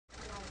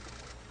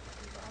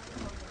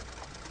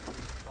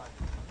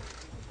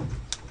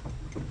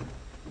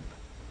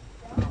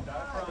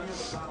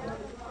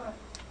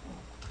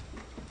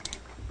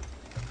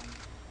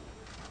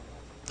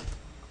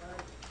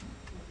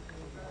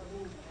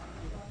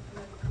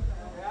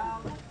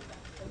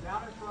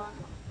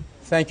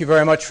Thank you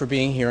very much for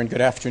being here, and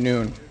good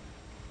afternoon.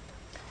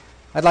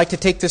 I'd like to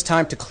take this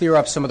time to clear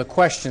up some of the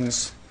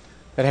questions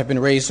that have been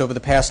raised over the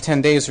past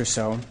 10 days or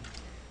so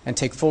and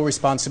take full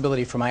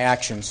responsibility for my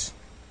actions.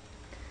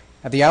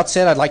 At the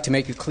outset, I'd like to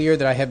make it clear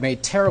that I have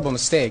made terrible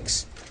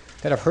mistakes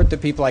that have hurt the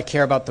people I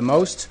care about the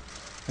most,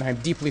 and I'm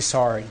deeply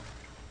sorry.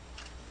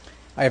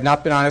 I have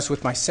not been honest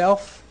with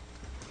myself,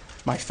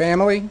 my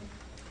family,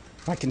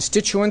 my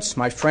constituents,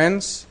 my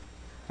friends,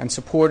 and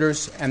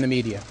supporters, and the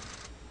media.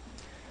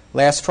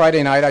 Last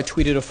Friday night, I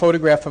tweeted a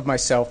photograph of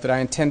myself that I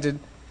intended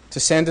to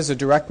send as a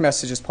direct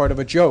message as part of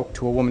a joke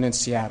to a woman in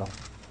Seattle.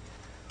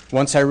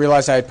 Once I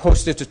realized I had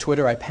posted it to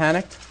Twitter, I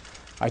panicked.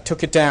 I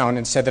took it down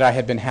and said that I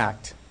had been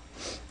hacked.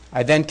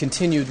 I then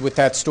continued with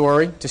that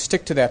story, to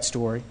stick to that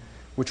story,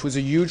 which was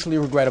a hugely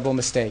regrettable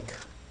mistake.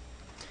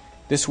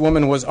 This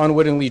woman was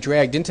unwittingly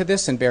dragged into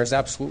this and bears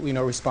absolutely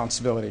no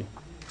responsibility.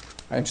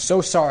 I am so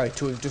sorry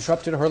to have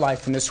disrupted her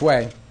life in this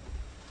way.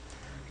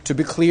 To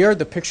be clear,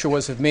 the picture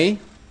was of me,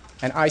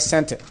 and I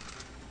sent it.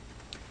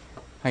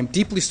 I'm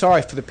deeply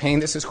sorry for the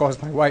pain this has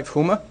caused my wife,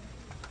 Huma,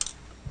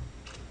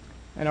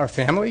 and our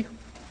family,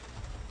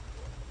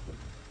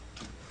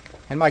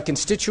 and my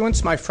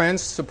constituents, my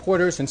friends,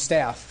 supporters, and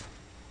staff.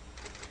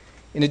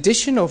 In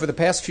addition, over the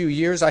past few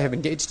years, I have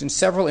engaged in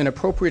several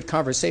inappropriate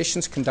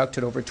conversations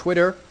conducted over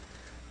Twitter,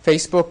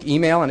 Facebook,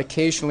 email, and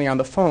occasionally on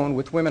the phone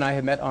with women I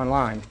have met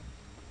online.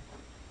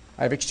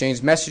 I have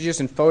exchanged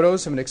messages and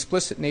photos of an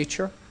explicit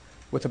nature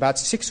with about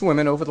 6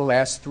 women over the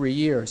last 3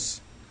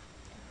 years.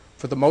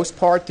 For the most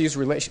part,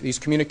 these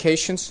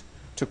communications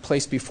took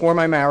place before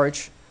my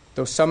marriage,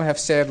 though some have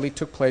sadly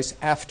took place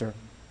after.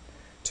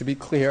 To be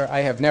clear,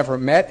 I have never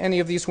met any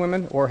of these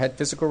women or had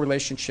physical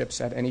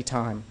relationships at any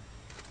time.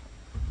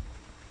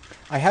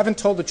 I haven't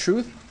told the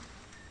truth.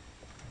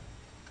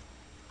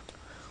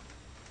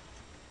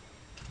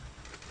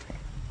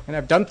 And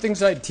I've done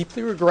things I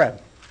deeply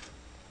regret.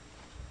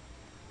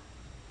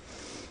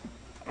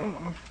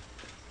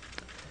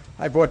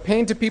 I brought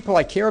pain to people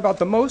I care about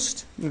the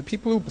most, and the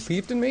people who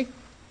believed in me.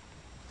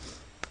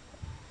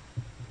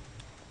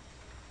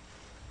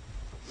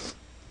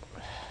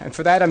 And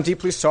for that, I'm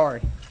deeply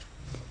sorry.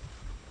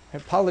 I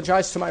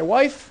apologize to my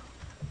wife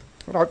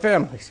and our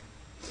families,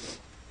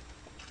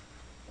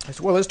 as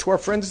well as to our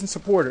friends and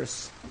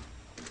supporters.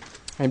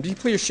 I am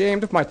deeply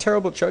ashamed of my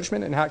terrible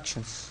judgment and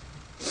actions.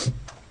 And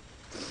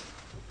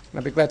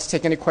I'd be glad to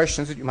take any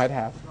questions that you might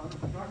have.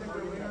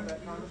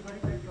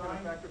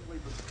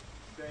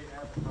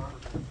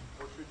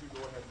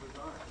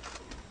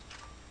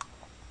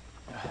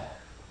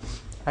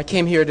 I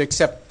came here to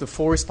accept the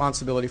full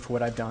responsibility for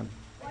what I've done.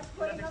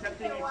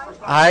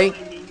 I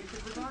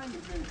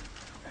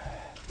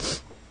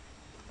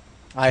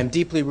am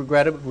deeply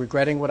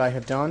regretting what I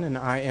have done, and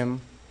I am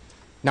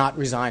not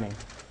resigning.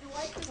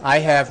 I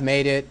have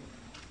made it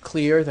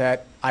clear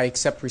that I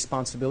accept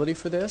responsibility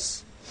for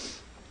this,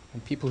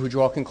 and people who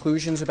draw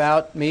conclusions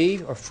about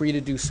me are free to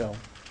do so.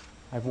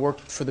 I've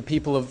worked for the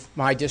people of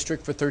my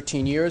district for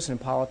 13 years and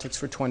in politics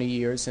for 20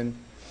 years, and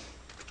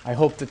I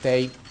hope that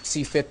they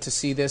see fit to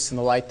see this in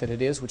the light that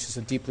it is, which is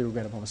a deeply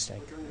regrettable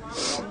mistake.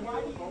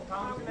 Why do you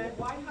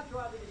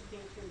draw the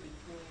distinction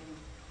between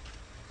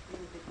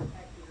things that you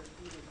acted or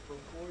did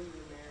before you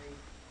were married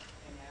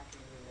and after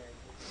you were married?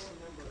 You're still a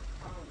member of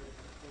Congress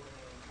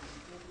beforehand. Do you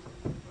think it would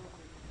be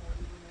appropriate after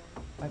you were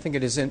married? I think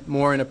it is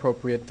more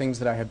inappropriate things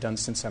that I have done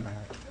since I'm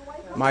married.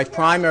 My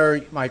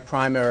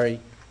primary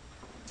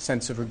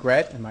sense of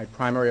regret and my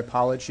primary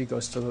apology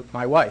goes to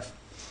my wife.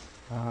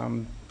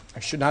 I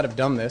should not have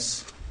done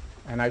this,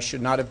 and I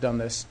should not have done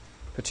this,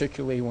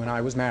 particularly when I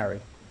was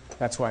married.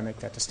 That's why I make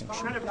that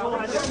distinction. Why would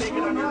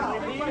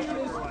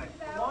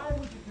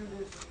you do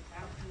this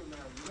after you're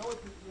married? You know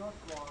it's not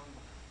wrong.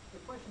 The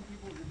question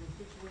people, your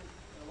constituents,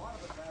 and a lot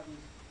of us have is,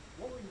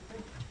 what were you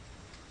thinking?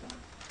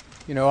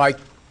 You know,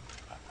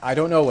 I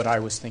don't know what I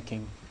was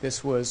thinking.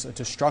 This was a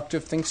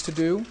destructive thing to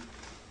do.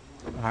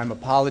 I'm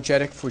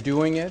apologetic for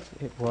doing it.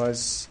 It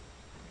was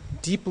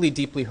deeply,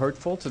 deeply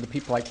hurtful to the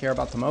people I care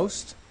about the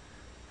most.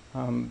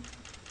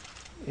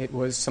 It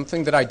was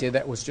something that I did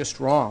that was just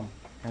wrong,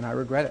 and I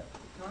regret it.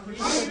 Did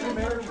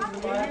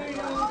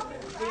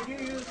you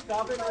use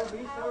government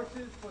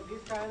resources for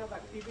this kind of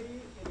activity?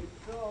 And if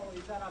so,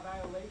 is that a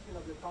violation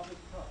of the public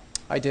trust?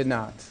 I did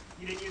not.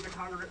 You didn't use a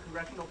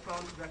congressional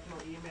phone, congressional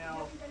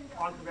email,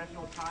 on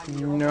congressional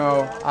time?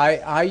 No,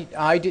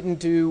 I didn't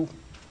do.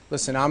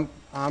 Listen, I'm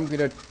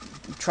going to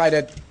try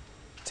to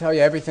tell you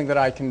everything that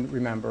I can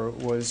remember. It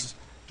was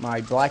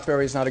my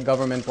BlackBerry is not a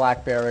government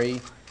BlackBerry.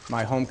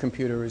 My home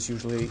computer is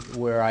usually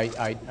where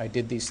I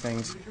did these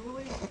things.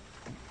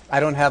 I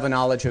don't have a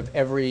knowledge of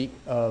every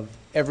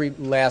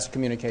last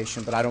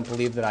communication, but I don't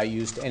believe that I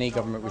used any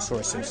government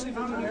resources.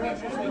 Andrew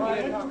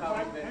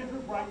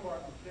Breitbart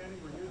was standing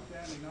where he was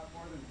standing not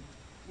more than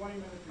 20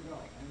 minutes ago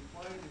and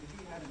implied that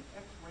he had an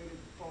X-rated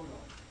photo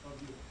of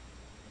you.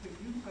 Can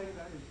you say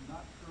that is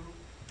not true?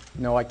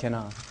 No, I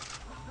cannot.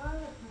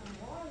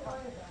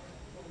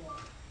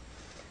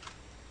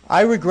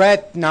 I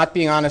regret not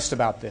being honest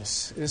about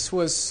this. This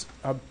was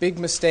a big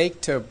mistake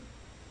to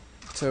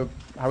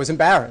I was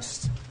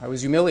embarrassed. I was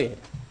humiliated.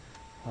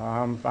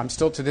 I'm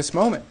still to this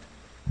moment.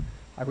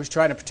 I was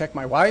trying to protect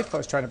my wife. I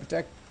was trying to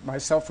protect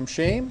myself from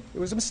shame. It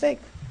was a mistake,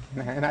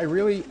 and I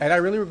really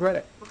regret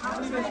it.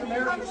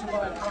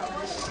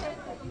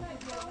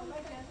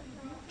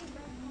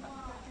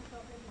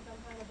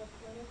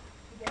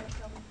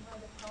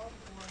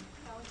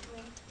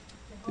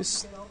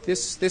 This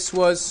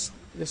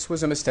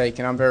was a mistake,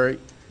 and I'm very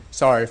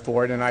sorry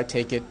for it, and I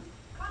take it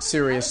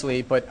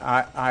seriously. But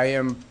I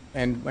am,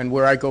 and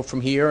where I go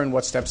from here and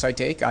what steps I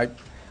take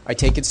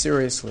take it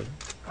seriously.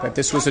 That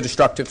this was a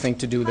destructive thing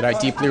to do that I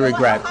deeply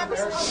regret.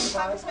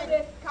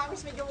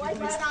 Congressman, your wife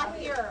is not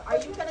here. Are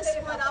you going to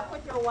split up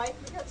with your wife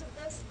because of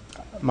this?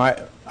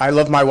 I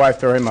love my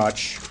wife very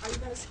much. Are you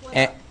going to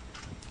split up?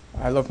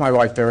 I love my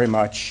wife very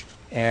much,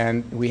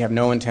 and we have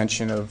no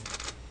intention of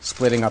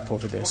splitting up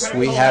over this.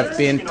 We have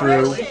been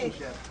through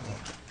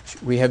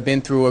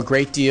a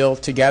great deal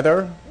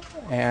together,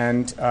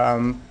 and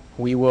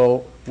we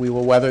will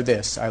weather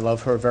this. I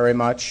love her very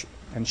much,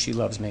 and she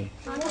loves me.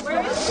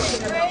 Where is she?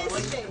 Where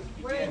is she?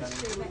 Where is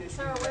she?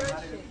 Sir, where is she?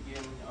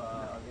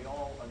 Are they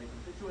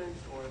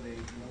constituents, or are they,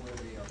 where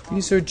they are?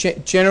 These are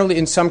generally,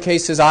 in some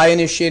cases, I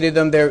initiated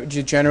them. They're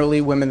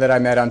generally women that I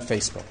met on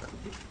Facebook.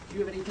 Do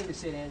you have anything to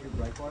say to Andrew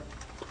Breitbart?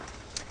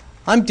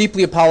 I'm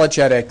deeply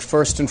apologetic,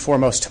 first and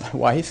foremost, to my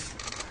wife,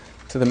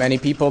 to the many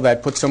people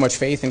that put so much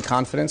faith and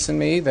confidence in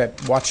me,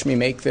 that watched me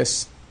make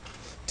this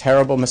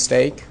terrible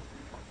mistake.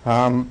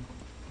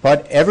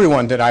 But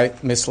everyone that I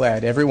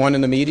misled, everyone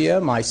in the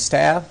media, my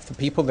staff, the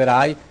people that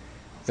I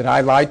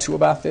lied to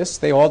about this,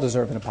 they all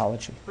deserve an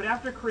apology. But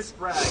after Chris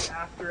Bragg,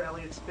 after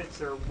Elliot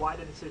Spitzer, why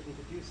the decision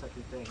to do such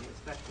a thing,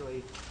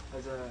 especially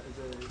as a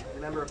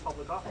member of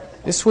public office?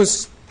 This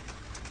was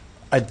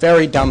a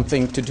very dumb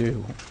thing to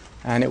do,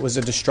 and it was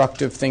a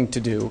destructive thing to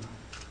do.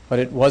 But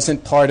it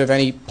wasn't part of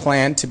any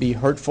plan to be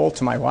hurtful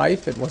to my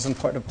wife. It wasn't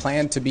part of a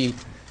plan to be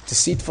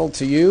deceitful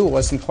to you. It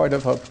wasn't part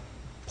of a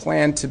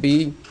plan to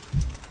be...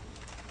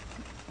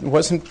 It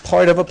wasn't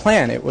part of a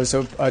plan. It was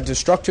a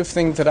destructive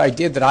thing that I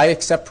did that I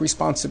accept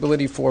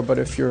responsibility for. But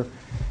if you're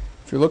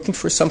looking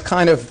for some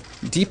kind of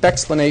deep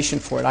explanation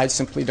for it, I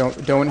simply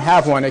don't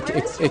have one,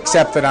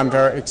 except that I'm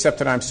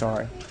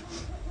sorry.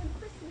 When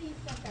Chris Lee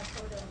sent that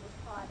photo and was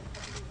caught and had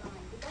to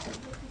resign, did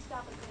that make you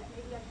stop and think,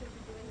 maybe I shouldn't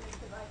be doing this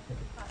because I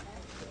could be caught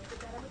next? Did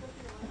that ever go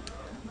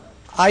through your mind?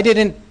 I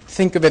didn't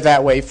think of it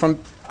that way.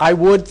 I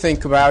would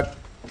think about,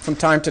 from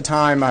time to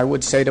time, I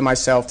would say to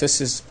myself, this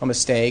is a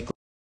mistake,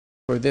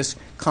 or this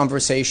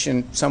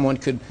conversation someone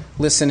could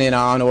listen in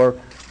on or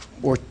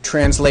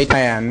translate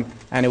and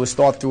it was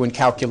thought through and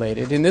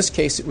calculated. In this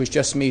case, it was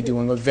just me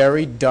doing a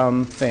very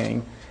dumb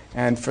thing,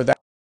 and for that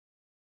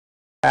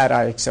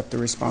I accept the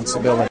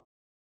responsibility.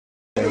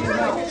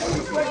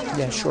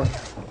 Yeah, sure.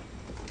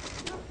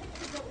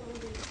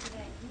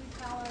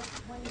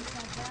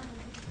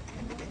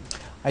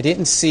 I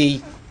didn't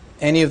see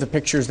any of the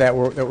pictures that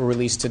were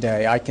released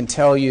today. I can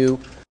tell you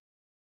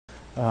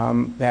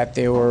that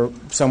there were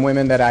some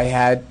women that I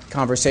had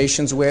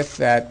conversations with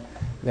that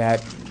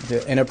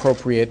the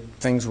inappropriate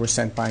things were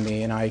sent by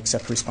me, and I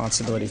accept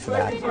responsibility for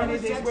that.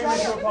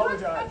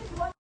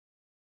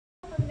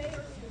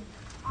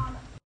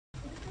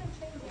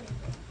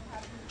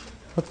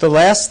 Look, the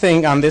last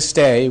thing on this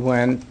day,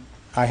 when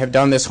I have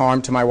done this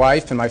harm to my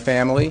wife and my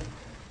family,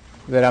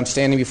 that I'm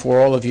standing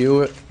before all of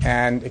you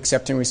and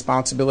accepting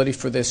responsibility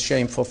for this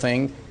shameful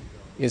thing,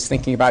 is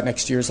thinking about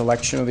next year's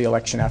election or the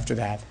election after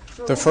that.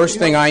 The first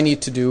thing I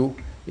need to do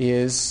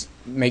is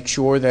make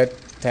sure that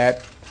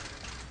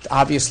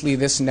obviously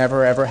this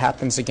never ever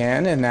happens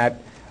again, and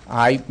that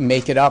I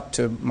make it up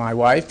to my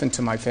wife and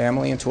to my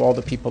family and to all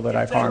the people that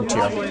I've harmed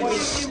here.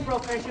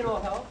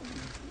 Professional help?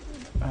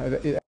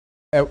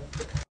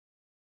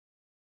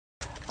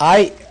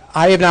 I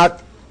have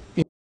not,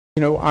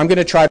 I'm going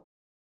to try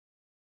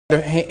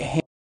to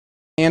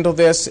handle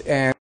this,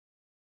 and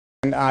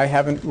I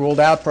haven't ruled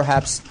out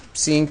perhaps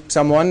seeing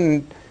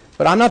someone,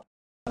 but I'm not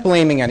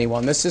blaming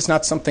anyone. This is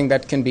not something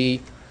that can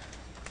be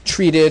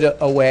treated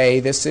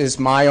away. This is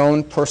my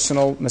own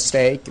personal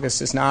mistake.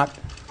 This is not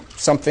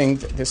something,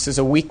 this is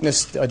a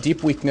weakness, a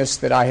deep weakness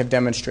that I have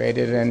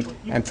demonstrated,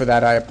 and for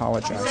that I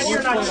apologize. And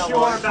you're not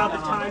sure about the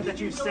time that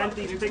you sent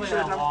these pictures?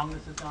 How long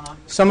this has gone on?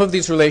 Some of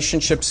these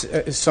relationships,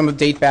 some of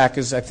date back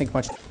is, I think,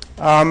 much,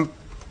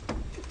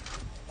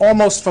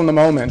 almost from the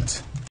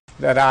moment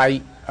that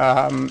I,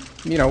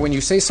 when you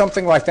say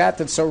something like that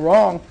that's so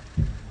wrong,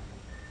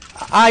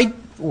 I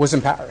was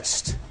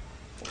embarrassed.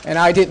 And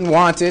I didn't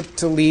want it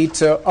to lead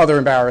to other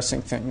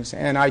embarrassing things.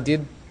 And it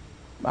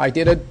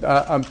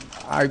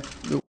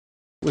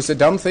was a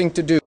dumb thing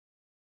to do,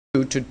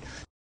 to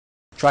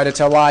try to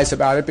tell lies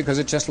about it, because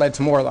it just led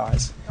to more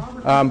lies.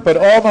 But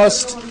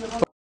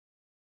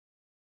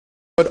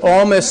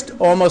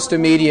almost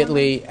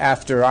immediately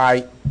after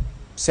I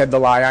said the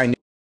lie, I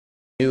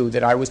knew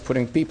that I was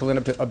putting people in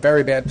a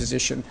very bad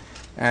position,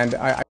 and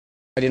I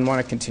didn't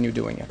want to continue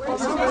doing it.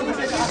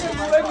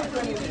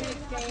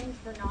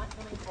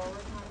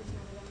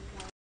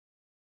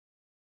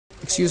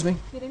 Excuse me?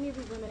 Did any of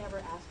these women ever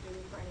ask you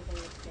for anything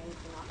in exchange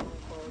for not going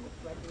forward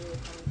like we were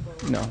coming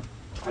forward? No.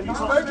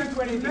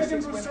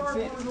 Megan Broussard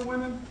one of the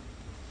women?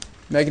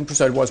 Megan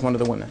Broussard was one of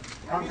the women.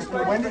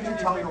 Congressman, when did you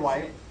tell your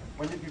wife?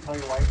 When did you tell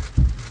your wife?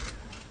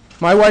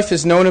 My wife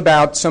has known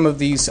about some of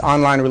these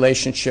online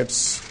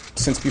relationships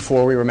since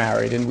before we were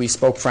married, and we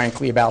spoke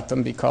frankly about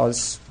them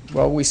because,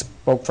 well, we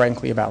spoke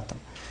frankly about them.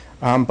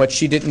 But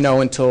she didn't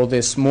know until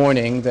this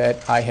morning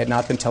that I had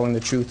not been telling the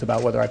truth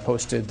about whether I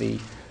posted the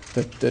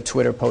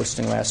Twitter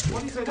posting last week.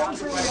 What do you say to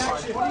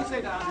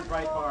Andrew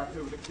Breitbart,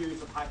 who was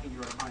accused of hacking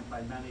your account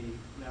by many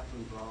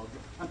left-wing blogs,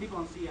 and people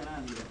on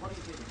CNN even? What do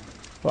you say to him?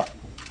 Well,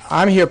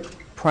 I'm here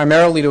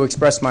primarily to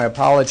express my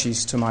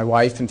apologies to my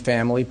wife and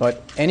family,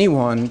 but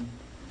anyone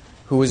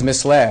who was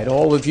misled,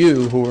 all of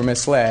you who were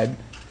misled,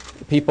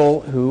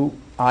 people who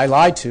I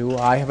lied to,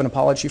 I have an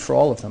apology for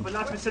all of them. But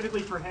not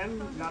specifically for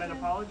him, not an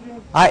apology?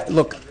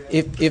 Look,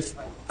 if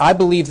I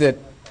believe that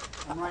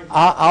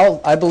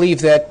I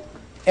believe that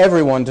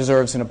everyone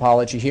deserves an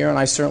apology here, and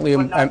I certainly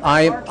am.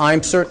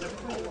 I'm certain.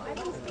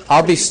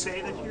 I'll be.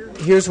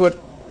 Here's what.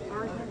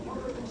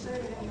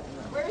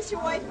 Where's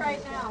your wife right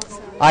now, sir?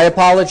 I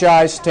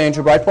apologize to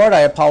Andrew Breitbart.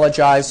 I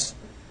apologize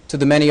to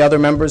the many other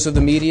members of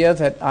the media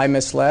that I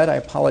misled. I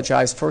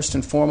apologize first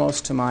and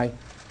foremost to my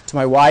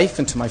wife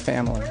and to my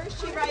family. Where is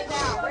she right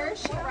now? Where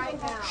is she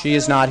right now? She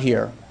is not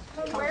here.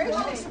 Where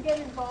is she? Get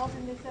involved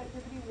in this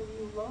activity? Were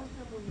you alone?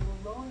 Were you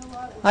alone a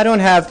lot? I don't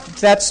have.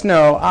 That's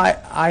no.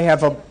 I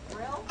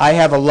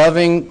have a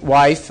loving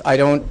wife. I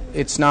don't.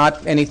 It's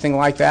not anything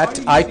like that.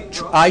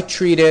 I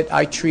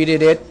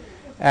treated it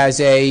as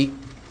a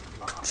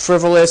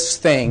frivolous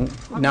thing,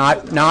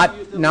 not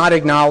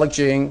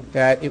acknowledging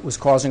that it was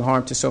causing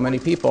harm to so many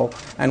people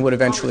and would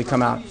eventually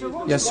come out.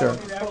 Yes, sir.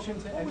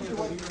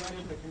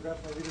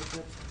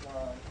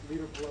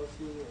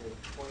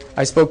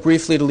 I spoke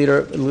briefly to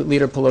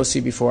Leader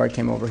Pelosi before I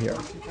came over here.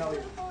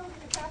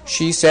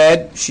 She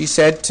said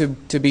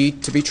to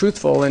be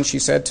truthful, and she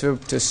said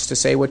to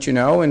say what you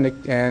know,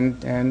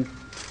 and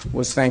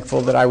was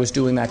thankful that I was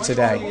doing that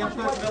today.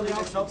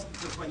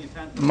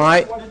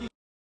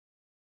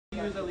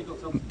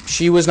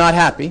 She was not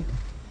happy.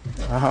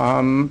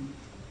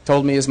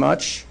 Told me as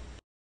much.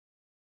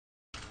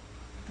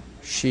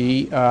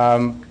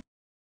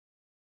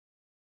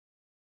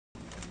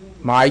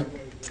 My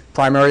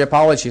primary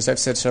apology, as I've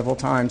said several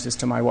times, is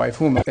to my wife,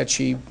 that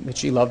she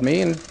loved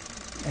me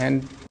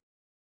and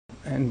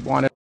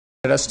wanted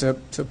us to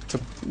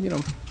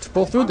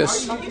pull through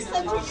this. You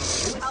said you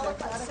used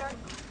Holocaust, sir.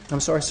 I'm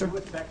sorry, sir.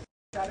 Did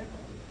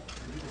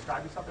you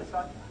describe yourself as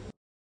such?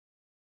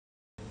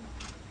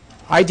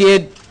 I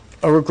did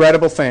a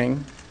regrettable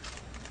thing,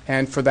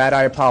 and for that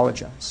I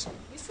apologize.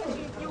 You said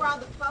you were on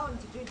the phone.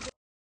 Did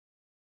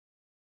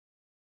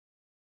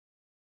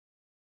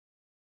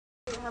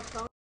you have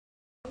phone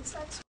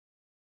sex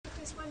with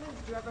these women?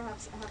 Did you ever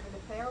have an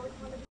affair with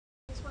one of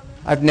these women?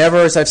 I've never,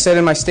 as I've said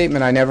in my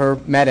statement, I never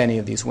met any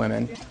of these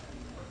women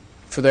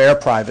for their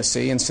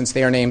privacy, and since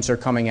their names are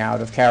coming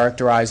out, of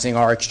characterizing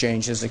our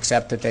exchanges,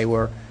 except that they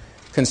were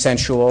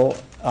consensual.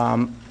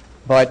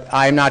 But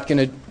I'm not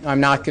going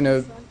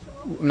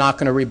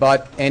to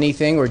rebut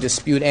anything or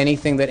dispute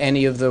anything that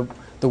any of the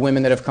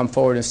women that have come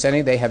forward and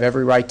said. They have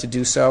every right to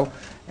do so,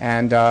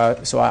 and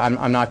so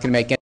I'm not going to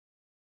make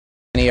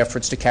any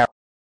efforts to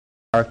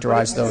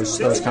characterize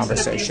those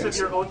conversations. Is it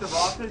your oath of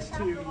office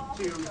to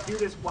do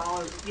this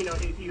while you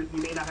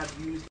may not have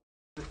used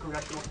the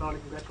congressional phone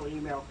and congressional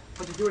email,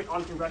 but to do it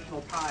on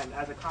congressional time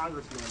as a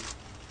congressman?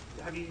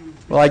 Have you?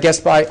 Well, I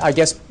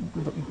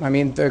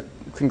mean the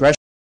congressional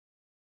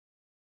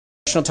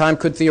time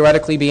could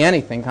theoretically be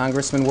anything.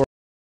 Congressmen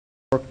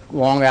work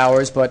long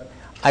hours, but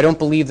I don't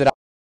believe that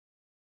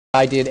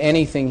I did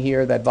anything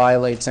here that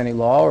violates any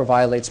law or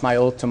violates my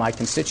oath to my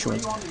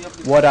constituents.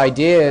 What I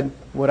did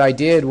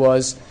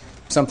was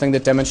something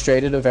that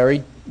demonstrated a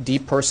very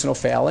deep personal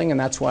failing, and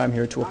that's why I'm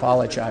here to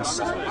apologize.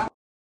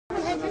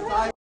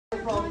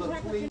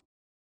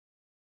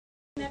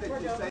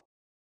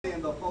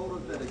 In the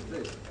photos that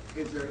exist,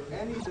 is there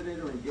any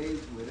senator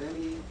engaged with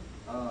any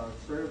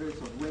service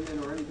of women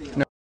or anything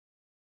else?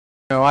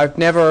 No, I've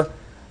never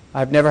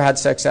had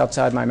sex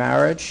outside my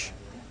marriage,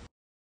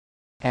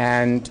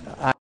 and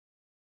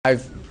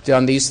I've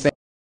done these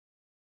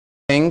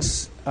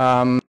things,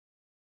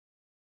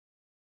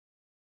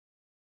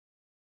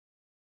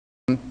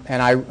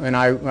 and I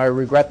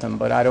regret them.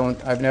 But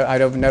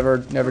I've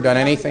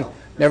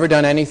never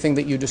done anything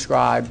that you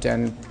described,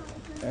 and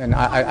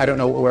I don't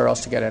know where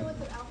else to get it.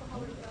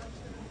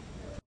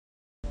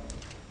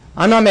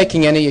 I'm not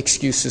making any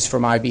excuses for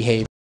my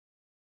behavior.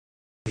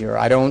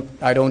 I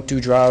don't do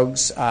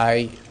drugs.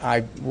 I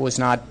was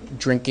not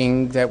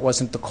drinking. That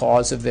wasn't the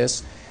cause of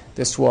this.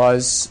 This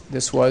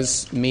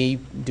was me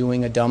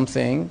doing a dumb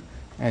thing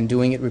and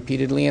doing it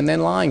repeatedly and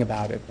then lying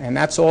about it. And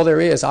that's all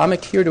there is. I'm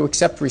here to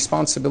accept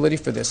responsibility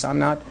for this. I'm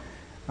not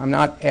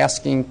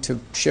asking to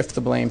shift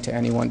the blame to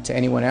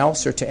anyone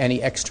else or to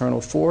any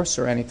external force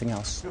or anything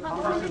else. Did you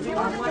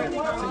have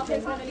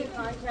any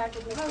contact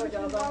with Ms.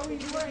 Cordova?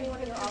 Did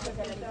anyone in your office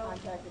have any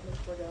contact with Ms.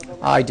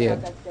 Cordova? I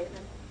did. That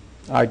statement?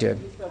 I did.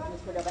 You spoke to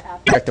Ms. Cordova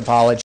after? Direct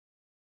apology.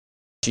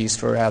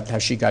 for how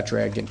she got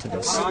dragged into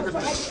this. Have you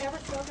ever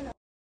spoken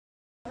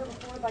to her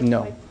before? Like,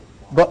 No. like,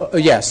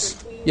 But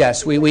yes,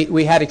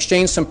 we had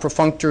exchanged some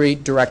perfunctory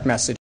direct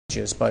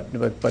messages, but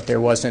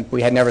there wasn't.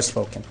 We had never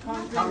spoken.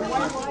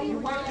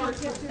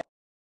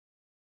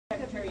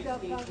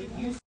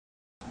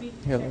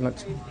 Here,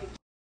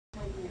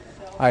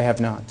 I have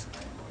not,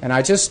 and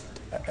I just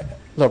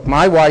look.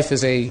 My wife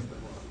is a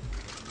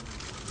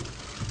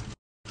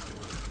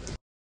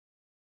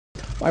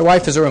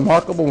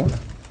remarkable woman.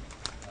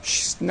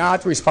 She's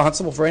not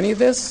responsible for any of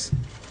this.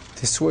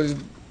 This was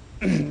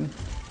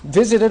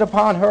visited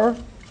upon her.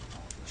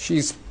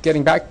 She's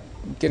getting back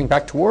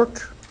to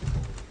work,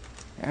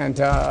 and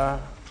I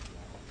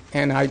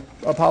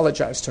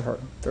apologize to her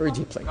very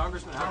deeply.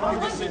 Congressman, how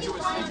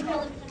constituents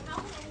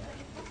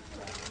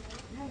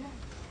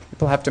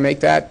People have to make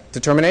that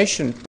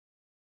determination.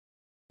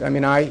 I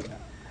mean,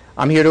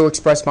 I'm here to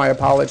express my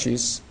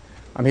apologies.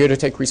 I'm here to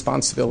take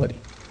responsibility.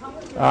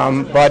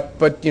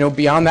 But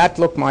beyond that,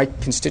 look, my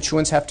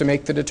constituents have to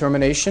make the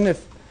determination.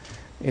 If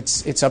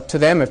it's up to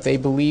them. If they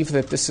believe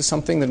that this is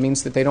something that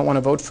means that they don't want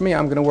to vote for me,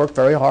 I'm going to work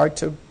very hard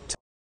to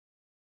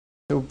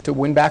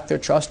win back their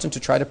trust and to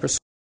try to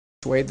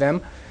persuade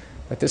them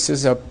that this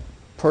is a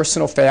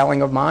personal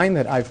failing of mine,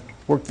 that I've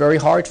worked very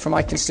hard for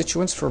my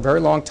constituents for a very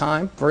long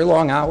time, very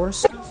long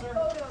hours.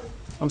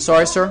 I'm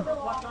sorry, sir?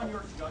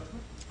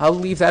 I'll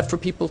leave that for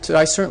people to...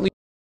 I certainly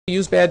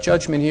use bad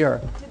judgment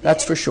here,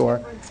 that's for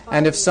sure.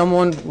 And if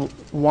someone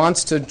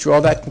wants to draw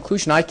that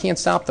conclusion, I can't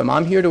stop them.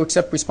 I'm here to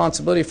accept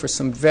responsibility for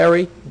some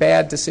very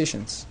bad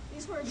decisions.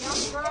 These were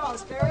young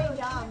girls, very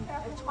young,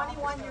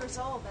 21 years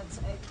old.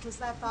 Does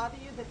that bother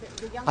you? That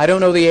the young I don't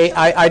know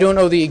I don't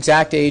know the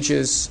exact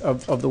ages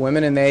of the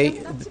women, and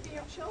enough to be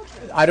your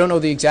children. I don't know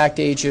the exact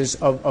ages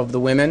of the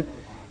women,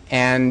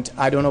 and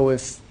I don't know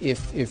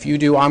if you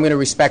do. I'm going to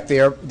respect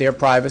their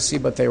privacy,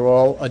 but they were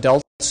all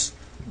adults,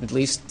 at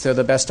least to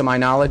the best of my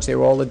knowledge. They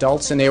were all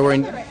adults, and they were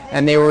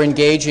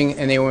engaging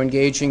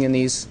in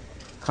these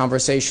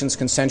conversations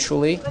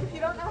consensually. But if you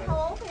don't know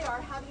how old they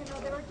are, how do you know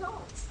they're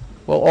adults?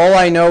 Well, all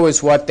I know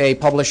is what they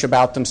publish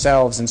about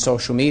themselves in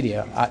social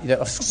media.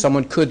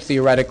 Someone could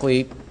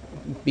theoretically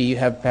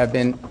have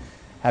been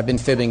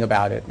fibbing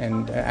about it,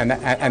 and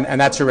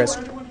that's a risk.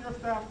 Did anyone in your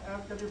staff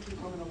ask other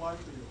people in the live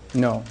for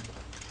you? No,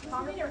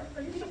 are you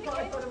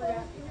surprised by the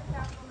reaction your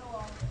staff will know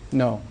all?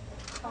 no.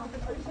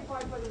 Congressman, are you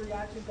surprised by the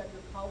reactions that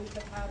your colleagues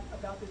have had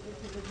about this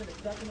issue? There's been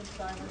a definite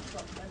silence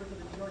from members of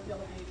the New York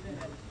delegation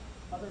and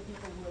other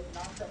people who have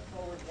not stepped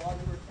forward while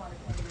we were trying to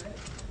claim your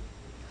innocence.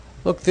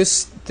 Look,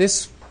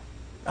 this,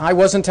 I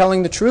wasn't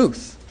telling the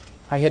truth.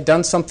 I had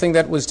done something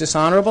that was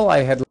dishonorable. I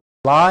had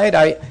lied.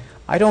 I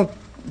don't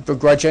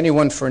begrudge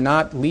anyone for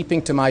not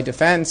leaping to my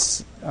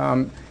defense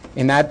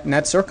in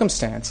that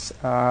circumstance.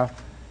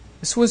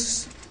 This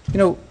was,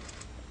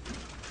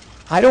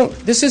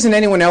 this isn't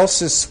anyone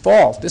else's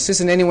fault. This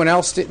isn't anyone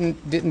else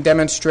didn't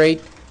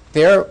demonstrate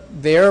their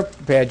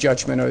bad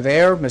judgment or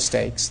their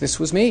mistakes. This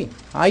was me.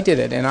 I did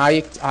it, and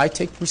I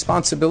take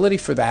responsibility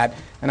for that,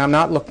 and I'm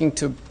not looking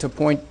to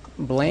point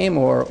blame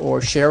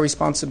or share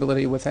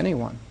responsibility with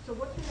anyone. So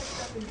what's your next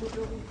step in your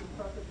building to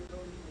trust that your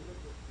building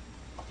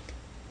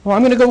is Well,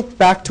 I'm going to go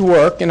back to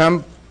work, and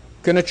I'm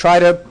going to try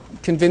to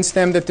convince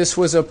them that this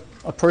was a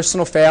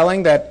personal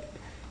failing that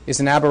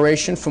is an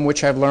aberration from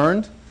which I've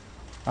learned.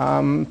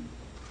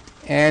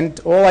 And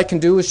all I can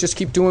do is just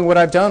keep doing what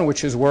I've done,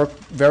 which is work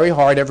very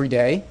hard every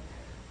day.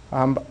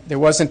 There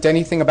wasn't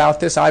anything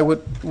about this I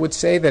would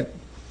say that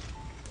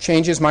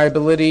changes my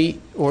ability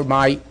or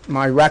my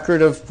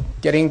record of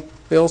getting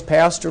bills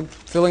passed or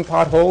filling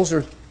potholes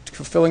or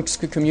fulfilling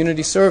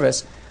community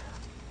service.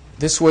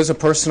 This was a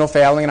personal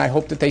failing, and I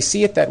hope that they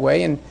see it that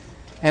way. And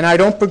I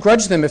don't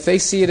begrudge them. If they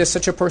see it as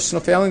such a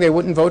personal failing, they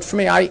wouldn't vote for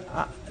me.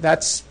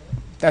 That's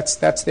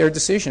their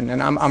decision,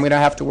 and I'm going to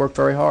have to work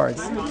very hard.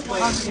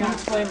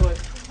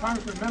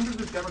 Congressman, members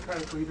of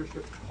Democratic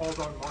leadership called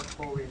on Mark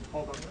Foley and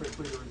called on Chris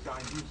Lee to resign.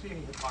 Do you see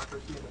any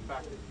hypocrisy in the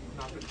fact that you've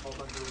not been called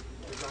on to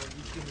resign? Do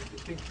you see any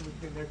distinction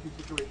between their two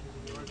situations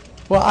in yours?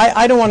 Well,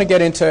 I don't want to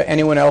get into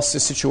anyone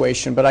else's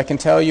situation, but I can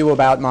tell you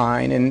about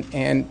mine,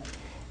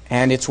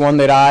 and it's one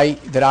that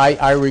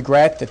I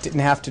regret, that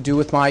didn't have to do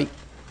with my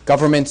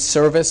government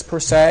service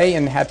per se,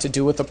 and had to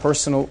do with a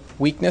personal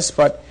weakness.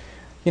 But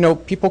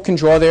people can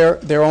draw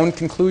their own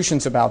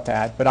conclusions about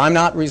that. But I'm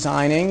not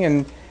resigning,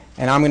 and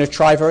I'm going to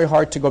try very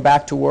hard to go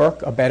back to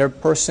work a better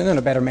person and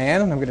a better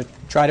man, and I'm going to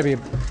try to be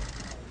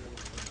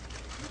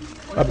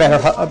a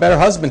better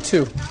husband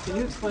too. Can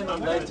you explain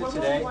what led to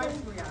today?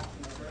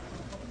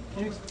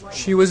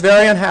 She was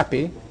very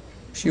unhappy.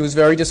 She was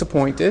very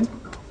disappointed,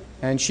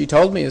 and she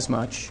told me as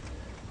much.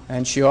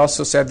 And she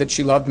also said that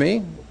she loved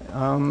me,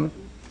 and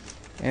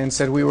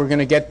said we were going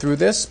to get through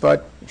this,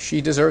 but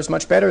she deserves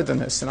much better than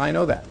this, and I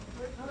know that.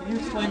 Can you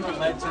explain what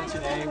led to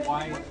today?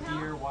 Why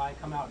here? Why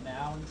come out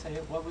now and say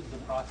it? What was the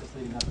process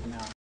leading up to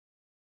now?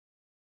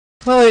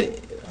 Well,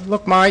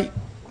 look, my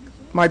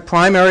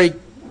primary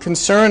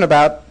concern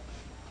about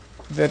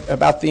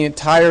the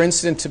entire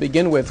incident to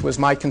begin with was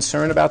my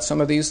concern about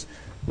some of these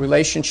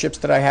relationships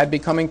that I had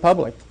becoming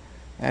public.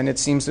 And it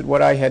seems that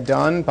what I had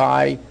done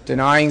by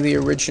denying the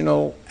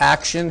original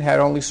action had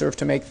only served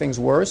to make things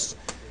worse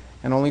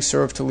and only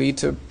served to lead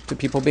to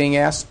people being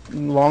asked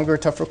longer,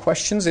 tougher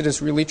questions. It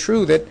is really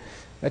true that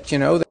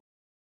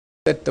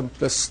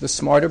the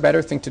smarter,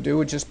 better thing to do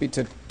would just be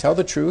to tell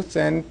the truth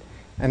and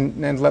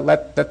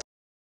let the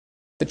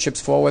chips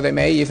fall where they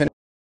may, even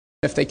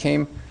if they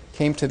came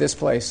to this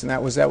place. And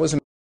that was a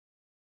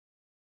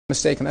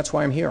mistake, and that's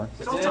why I'm here.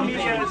 Social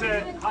media is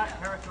a...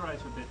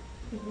 Characterize a bit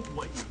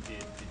what you did.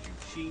 Did you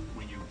cheat?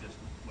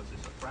 Was this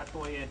a frat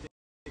boy antic?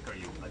 Are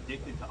you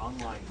addicted to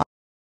online?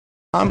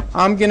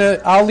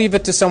 I'll leave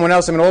it to someone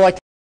else. I mean, all I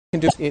can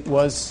do, it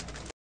was,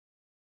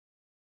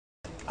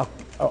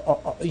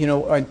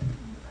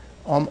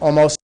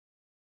 almost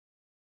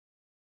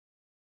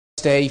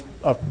a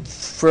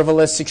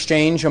frivolous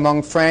exchange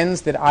among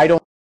friends that I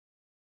don't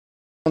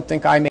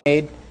think I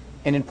made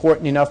an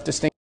important enough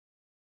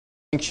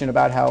distinction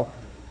about how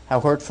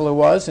hurtful it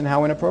was and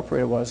how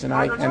inappropriate it was, and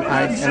I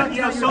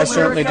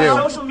certainly do.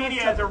 Social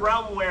media is a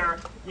realm where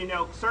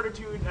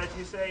certitude, as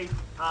you say,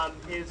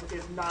 is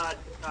not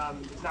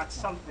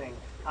something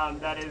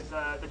that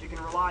you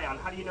can rely on.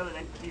 How do you know that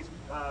these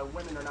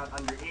women are not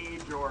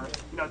underage, or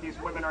these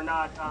women are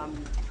not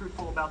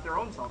truthful about their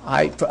own self?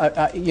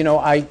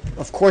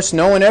 Of course,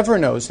 no one ever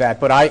knows that,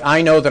 but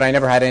I know that I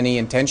never had any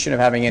intention of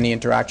having any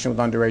interaction with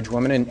underage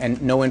women,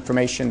 and no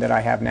information that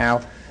I have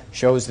now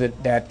shows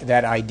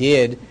that I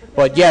did.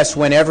 But yes,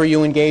 whenever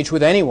you engage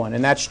with anyone,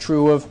 and that's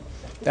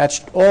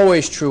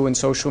always true in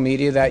social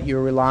media, that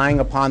you're relying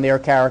upon their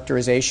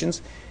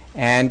characterizations,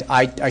 and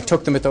I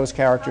took them at those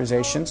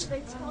characterizations.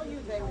 They tell you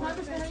they were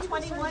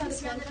 21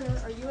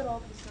 senators. Are you at all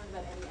concerned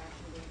about any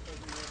action being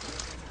taken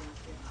against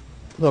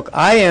you? Look,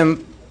 I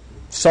am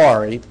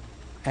sorry,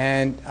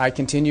 and I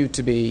continue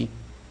to be,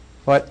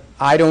 but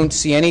I don't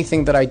see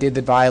anything that I did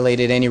that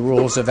violated any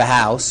rules of the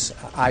House.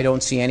 I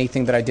don't see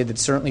anything that I did that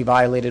certainly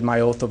violated my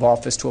oath of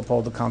office to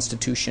uphold the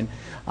Constitution.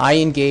 I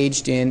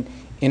engaged in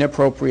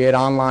inappropriate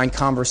online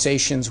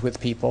conversations with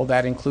people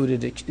that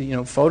included,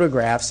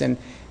 photographs, and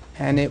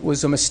it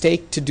was a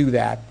mistake to do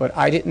that. But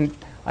I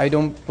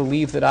don't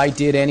believe that I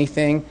did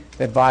anything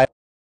that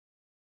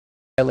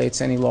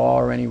violates any law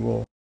or any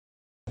rule.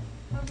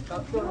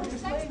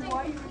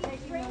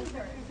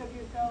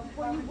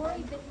 Were you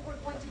worried that you were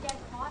going to get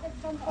caught at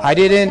some point? I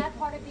didn't. Was that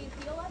part of the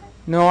appeal of it?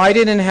 No, I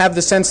didn't have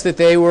the sense that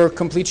they were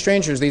complete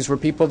strangers. These were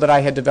people that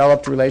I had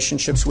developed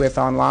relationships with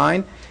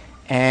online,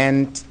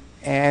 and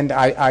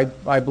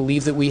I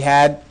believe that we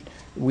had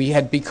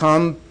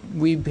become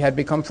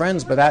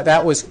friends. But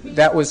that was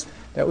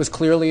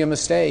clearly a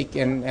mistake,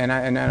 and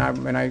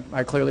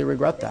I clearly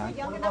regret that.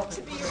 Young enough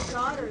to be your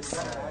daughters.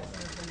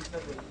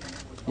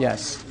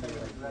 Yes.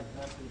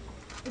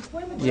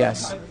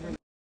 Yes.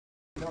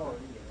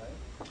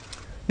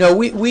 No,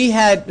 we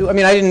had. I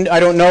mean, I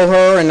don't know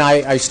her, and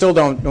I still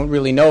don't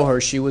really know her.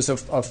 She was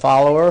a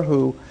follower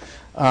who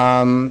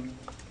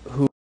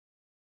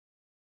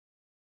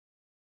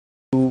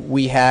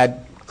we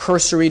had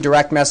cursory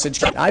direct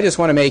message. I just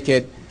want to make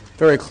it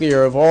very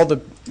clear, of all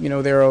the,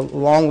 there are a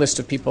long list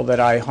of people that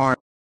I harmed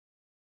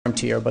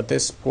here, but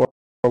this poor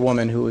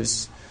woman who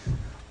was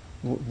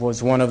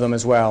one of them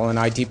as well, and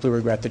I deeply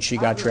regret that she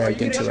got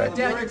dragged into it.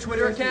 Your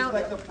Twitter account?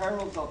 Like the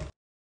perils of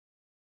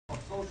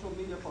social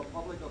media for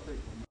public officials.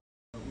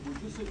 Would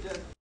you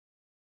suggest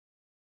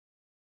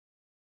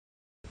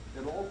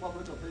that all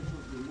public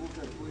officials remove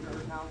their Twitter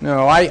accounts?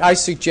 No, I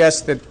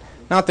suggest that,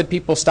 not that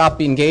people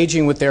stop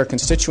engaging with their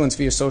constituents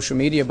via social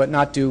media, but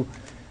not do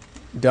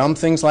dumb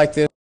things like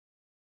this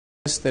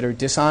that are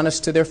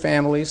dishonest to their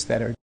families,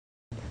 that are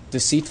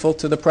deceitful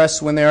to the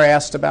press when they're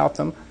asked about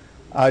them,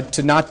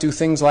 to not do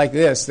things like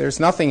this. There's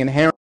nothing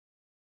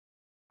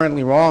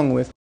inherently wrong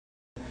with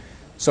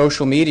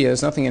social media.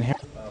 There's nothing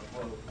inherent.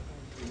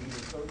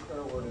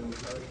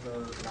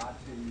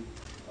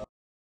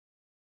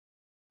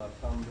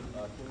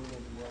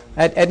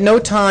 At no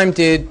time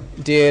did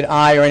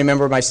I or any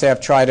member of my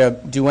staff try to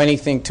do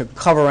anything to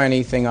cover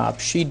anything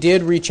up. She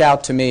did reach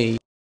out to me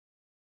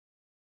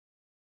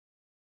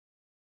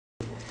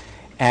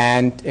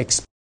and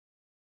express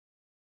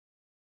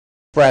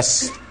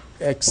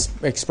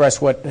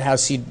how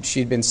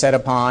she'd been set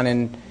upon,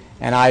 and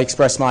I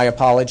expressed my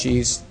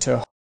apologies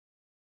to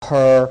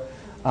her,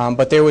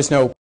 but there was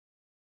no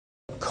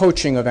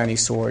coaching of any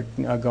sort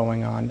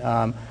going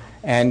on.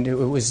 And it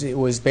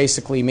was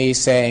basically me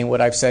saying what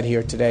I've said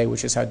here today,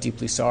 which is how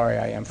deeply sorry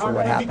I am for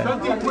what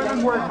happened. Because these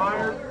women were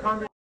admired,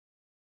 Congressman.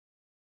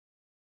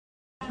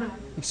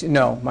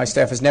 No, my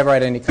staff has never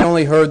had any. I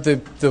only heard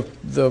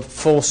the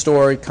full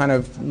story kind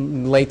of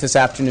late this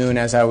afternoon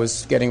as I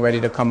was getting ready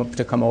to come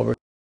over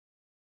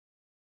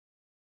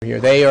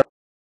here. They are,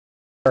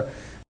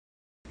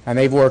 and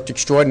they've worked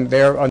extraordinarily.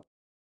 They're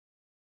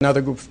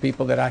another group of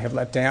people that I have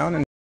let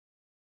down,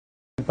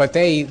 but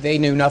they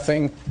knew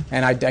nothing,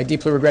 and I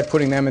deeply regret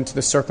putting them into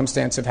the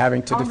circumstance of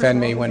having to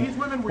defend me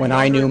when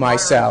I knew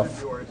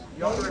myself.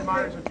 Younger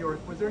admirers of yours.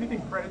 Was there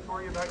anything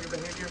predatory about your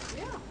behavior?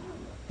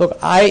 Look,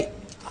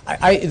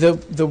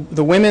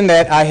 the women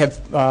that I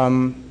have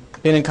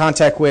been in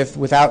contact with,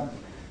 without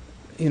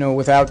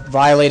without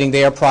violating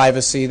their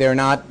privacy, they're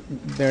not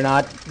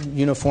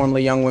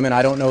uniformly young women.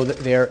 I don't know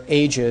their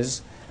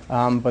ages,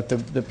 but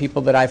the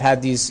people that I've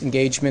had these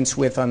engagements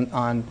with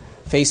on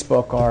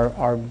Facebook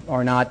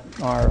are not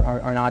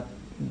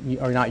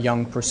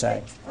young per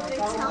se. Do you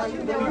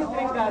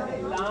think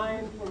that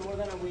lying for more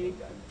than a week,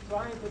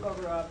 trying to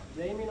cover up,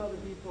 blaming other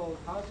people,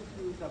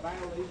 constitutes a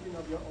violation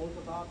of your oath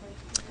of office?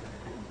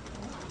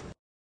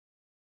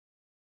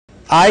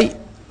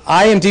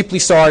 I am deeply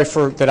sorry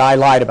that I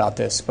lied about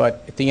this,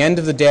 but at the end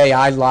of the day,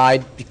 I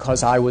lied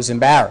because I was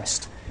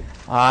embarrassed.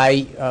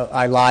 I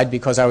lied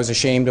because I was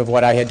ashamed of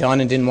what I had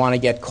done and didn't want to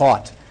get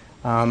caught.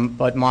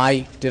 But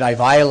did I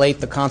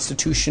violate the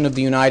Constitution of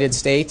the United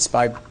States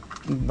by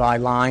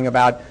lying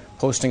about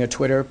posting a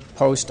Twitter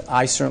post?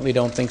 I certainly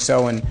don't think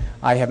so, and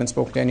I haven't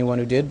spoken to anyone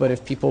who did. But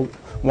if people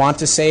want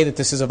to say that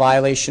this is a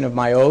violation of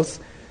my oath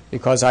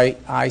because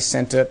I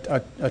sent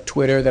a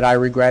Twitter that I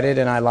regretted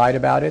and I lied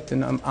about it,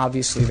 then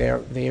obviously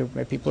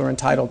people are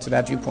entitled to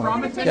that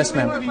viewpoint. Yes,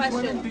 ma'am.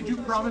 Did you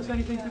promise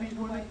anything to these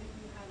women?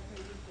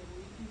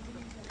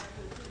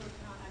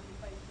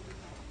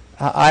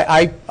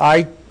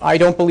 I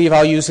don't believe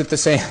I'll use it the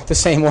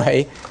same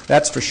way.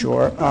 That's for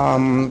sure.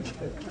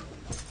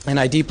 And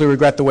I deeply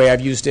regret the way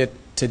I've used it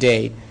to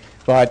date.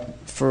 But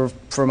for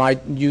my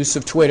use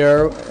of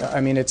Twitter, I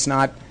mean, it's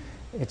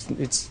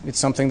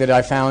something that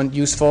I found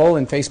useful,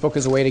 and Facebook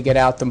is a way to get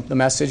out the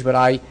message. But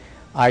I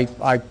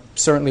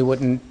certainly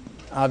wouldn't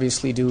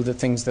obviously do the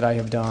things that I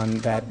have done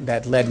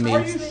that led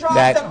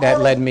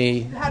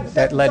me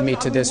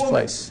to this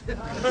place.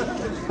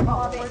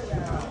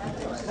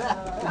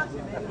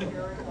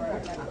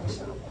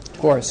 Of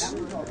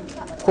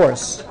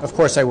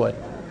course I would.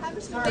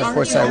 Of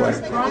course I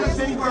would.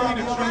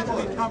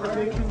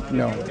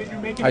 No,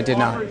 I did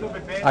not.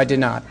 I did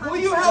not. Will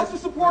you help to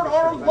support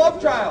Arnold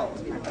Lovechild?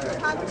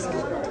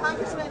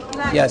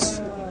 Congressman.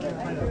 Yes.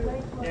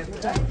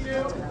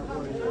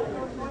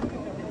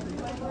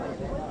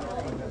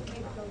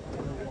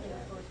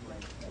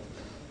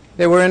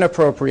 They were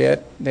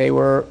inappropriate. They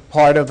were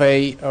part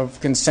of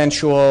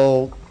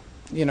consensual,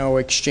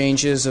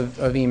 exchanges of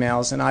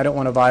emails, and I don't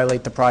want to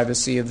violate the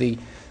privacy of the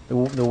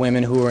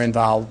women who were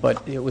involved,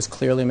 but it was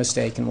clearly a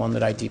mistake and one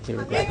that I deeply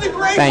regret.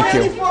 Thank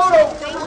you.